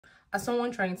As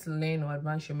someone trying to learn or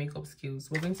advance your makeup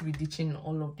skills, we're going to be ditching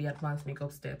all of the advanced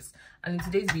makeup steps. And in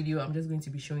today's video, I'm just going to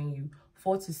be showing you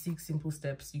 4 to 6 simple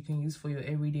steps you can use for your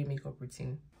everyday makeup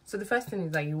routine. So the first thing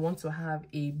is that you want to have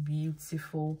a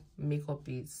beautiful makeup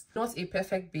base. Not a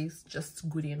perfect base, just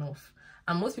good enough.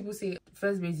 And most people say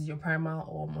first base is your primer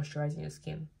or moisturizing your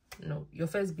skin. No, your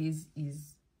first base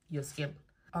is your skin.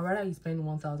 I'd rather you spend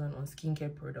 1,000 on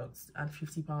skincare products and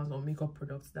 50 pounds on makeup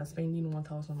products than spending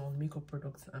 1,000 on makeup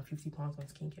products and 50 pounds on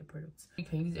skincare products. You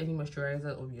can use any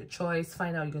moisturizer of your choice,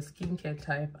 find out your skincare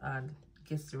type and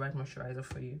get the right moisturizer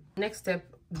for you. Next step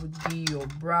would be your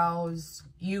brows.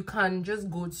 You can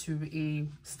just go to a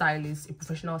stylist, a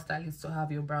professional stylist, to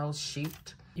have your brows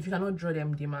shaped. If you cannot draw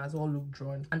them, they might as well look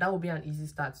drawn, and that will be an easy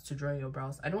start to drawing your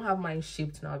brows. I don't have mine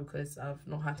shaped now because I've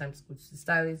not had time to go to the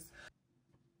stylist.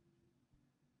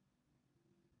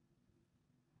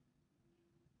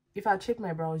 If I shaped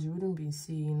my brows, you wouldn't be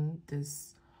seeing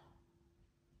this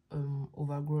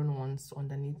overgrown ones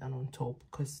underneath and on top,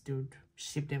 because they would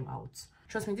shape them out.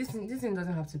 Trust me, this thing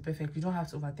doesn't have to be perfect. You don't have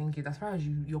to overthink it. As far as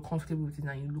you're comfortable with it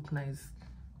and you look nice,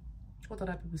 what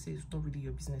other people say is not really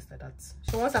your business like that.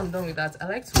 So once I'm done with that, I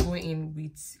like to go in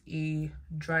with a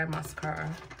dry mascara,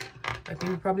 like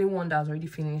maybe probably one that's already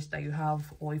finished that you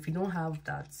have, or if you don't have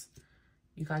that,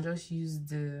 you can just use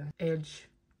the edge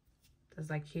that's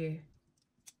like here.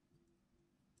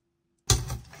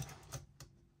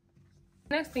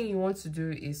 Next thing you want to do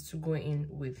is to go in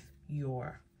with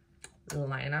your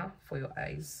liner for your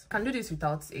eyes. You can do this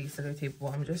without a sellotape,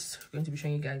 but I'm just going to be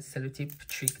showing you guys a sellotape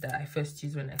trick that I first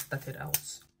used when I started out.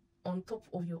 On top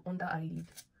of your under eyelid,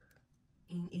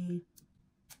 in a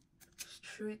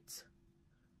straight,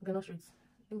 okay, not straight,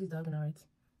 I think it's diagonal, right?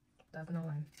 Diagonal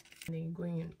line. And then you're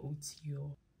going in with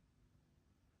your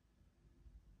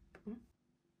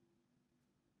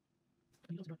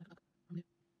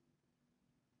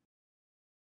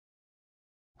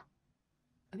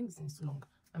I think this thing is too long.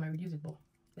 I might reduce it, but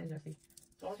let's just see.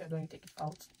 So once you're done, you take it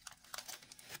out.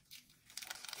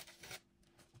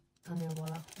 And then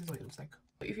voila, this is what it looks like.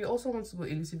 If you also want to go a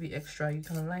little bit extra, you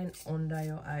can line under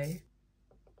your eye.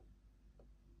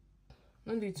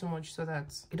 Don't do it too much so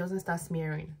that it doesn't start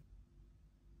smearing.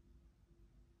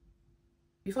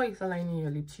 Before you start lining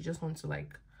your lips, you just want to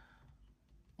like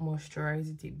moisturize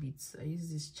it a bit. I use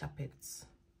this Chapet.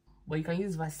 But you can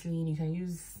use Vaseline, you can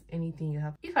use anything you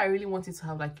have. If I really wanted to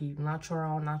have like a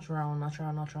natural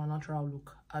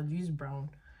look, I'd use brown.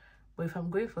 But if I'm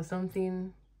going for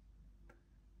something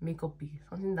makeup-y,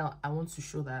 something that I want to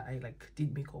show that I like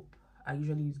did makeup, I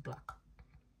usually use black.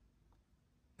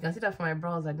 You can see that for my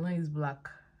brows, I don't use black.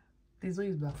 Please don't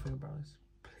use black for your brows.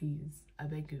 Please, I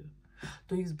beg you.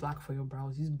 Don't use black for your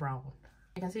brows, use brown.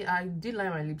 You can see I did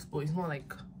line my lips, but it's not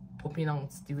like popping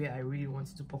out the way I really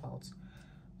wanted to pop out.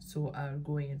 So I'll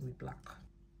go in with black.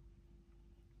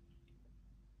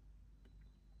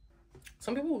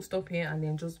 Some people will stop here and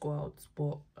then just go out,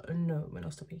 but no, we're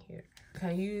not stopping here. You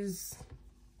can use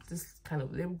this kind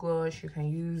of lip gloss, you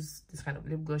can use this kind of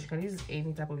lip gloss, you can use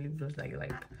any type of lip gloss that you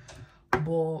like.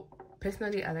 But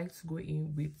personally, I like to go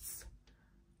in with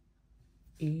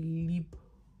a lip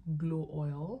glow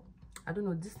oil. I don't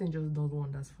know, this thing just does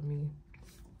wonders for me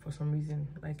for some reason.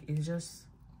 Like, it's just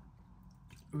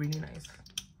really nice.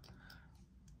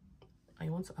 I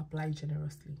want to apply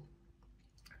generously.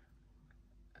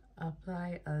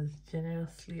 Apply as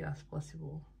generously as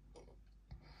possible.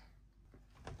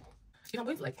 If I'm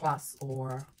going to like class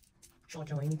or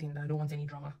church or anything that I don't want any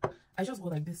drama, I just go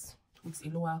like this with a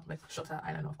lower, like shorter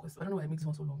eyeliner, of course. I don't know why I make this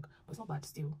one so long, but it's not bad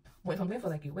still. But if I'm going for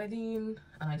like a wedding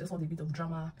and I just want a bit of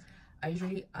drama, I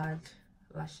usually add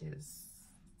lashes.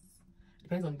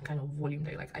 Depends on the kind of volume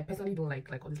that you like. I personally don't like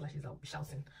all these lashes I'll be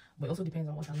shouting, but it also depends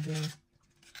on what I'm doing.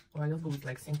 Or I just go with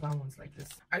like simpler ones like this.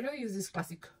 I usually use this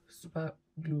classic super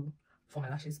glue for my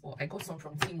lashes, but I got some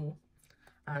from Timo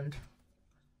and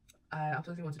I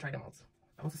absolutely want to try them out.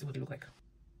 I want to see what they look like.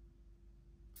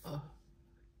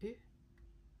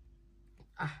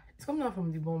 It's coming out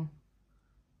from the bum.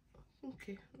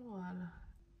 Okay, no.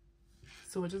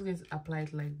 So we're just going to apply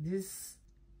it like this,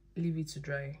 leave it to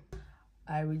dry.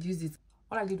 I reduced it.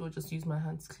 All I did was just use my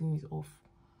hands to clean it off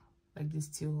like this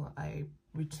till I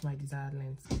reached my desired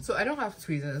length. So I don't have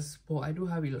tweezers, but I do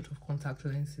have a lot of contact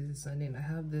lenses, and then I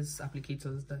have these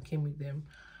applicators that came with them.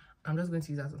 I'm just going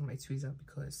to use that as my tweezer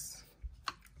because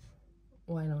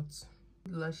why not?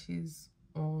 Lashes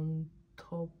on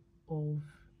top of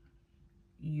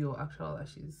your actual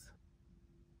lashes.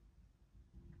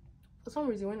 For some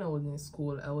reason, when I was in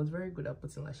school, I was very good at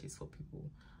putting lashes for people.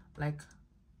 Like,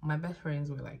 my best friends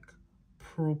were like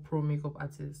pro makeup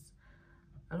artists.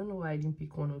 I don't know why I didn't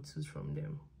pick one or two from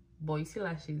them, But you see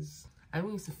lashes, I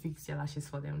don't used to fix your lashes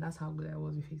for them. That's how good I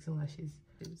was with fixing lashes.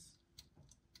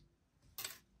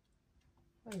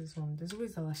 What is this one? There's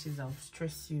always the lashes that will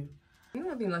stress you. You know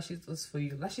what I think lashes does for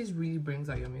you? Lashes really brings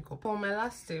out your makeup. For my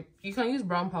last step, you can use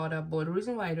brown powder, but the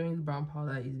reason why I don't use brown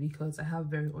powder is because I have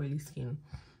very oily skin,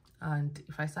 and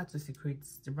if I start to secrete,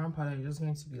 the brown powder is just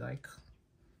going to be like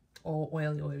all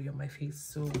oily on my face,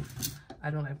 so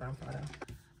I don't like brown powder.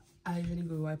 I usually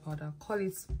go with white powder. Call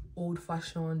it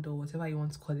old-fashioned or whatever you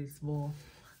want to call it, but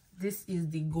this is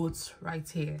the goat right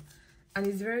here, and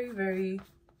it's very, very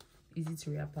easy to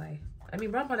reapply. I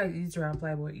mean, brown powder is easy to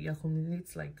reapply, but it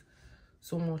accumulates like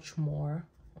so much more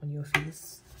on your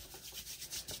face.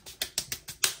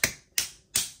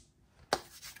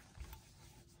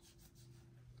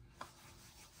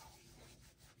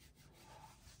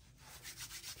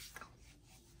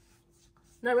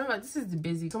 Now remember, this is the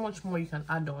basic. So much more you can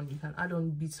add on. You can add on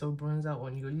bits of bronzer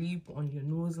on your lip, on your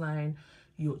nose line,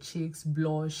 your cheeks,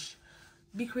 blush.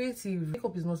 Be creative.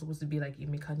 Makeup is not supposed to be like a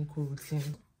mechanical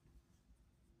routine.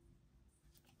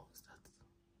 What's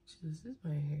that? Is this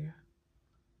my hair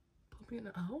popping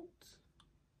out?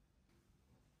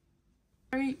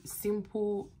 Very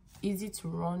simple, easy to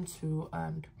run to,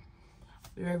 and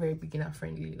very, very beginner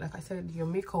friendly. Like I said, your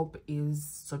makeup is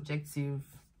subjective.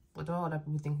 Whatever other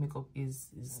people think makeup is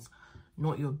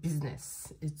not your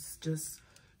business. It's just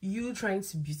you trying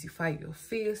to beautify your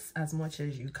face as much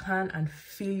as you can and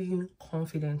feeling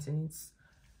confident in it.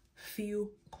 Feel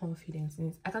confident in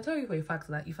it. I can tell you for a fact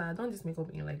that if I had done this makeup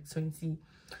in like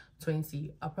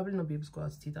 2020, I'll probably not be able to go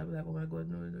out to it. I'll be like, oh my god,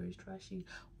 no, it's trashy.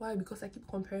 Why? Because I keep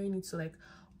comparing it to like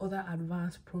other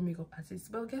advanced pro makeup artists.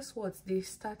 But guess what? They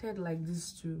started like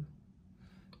this too.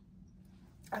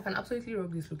 I can absolutely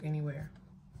rock this look anywhere.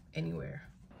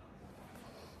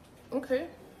 Okay,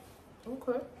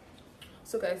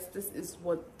 so guys, this is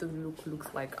what the look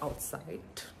looks like outside,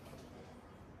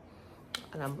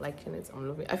 and I'm liking it. I'm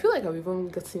loving it. I feel like I've even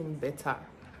gotten better,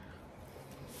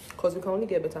 because we can only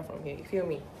get better from here, you feel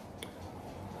me?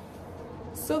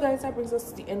 So guys, that brings us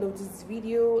to the end of this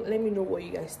video. Let me know what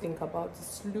you guys think about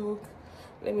this look.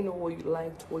 Let me know what you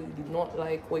liked, what you did not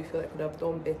like, what you feel like I could have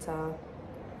done better,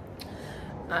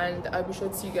 and I'll be sure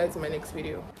to see you guys in my next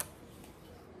video.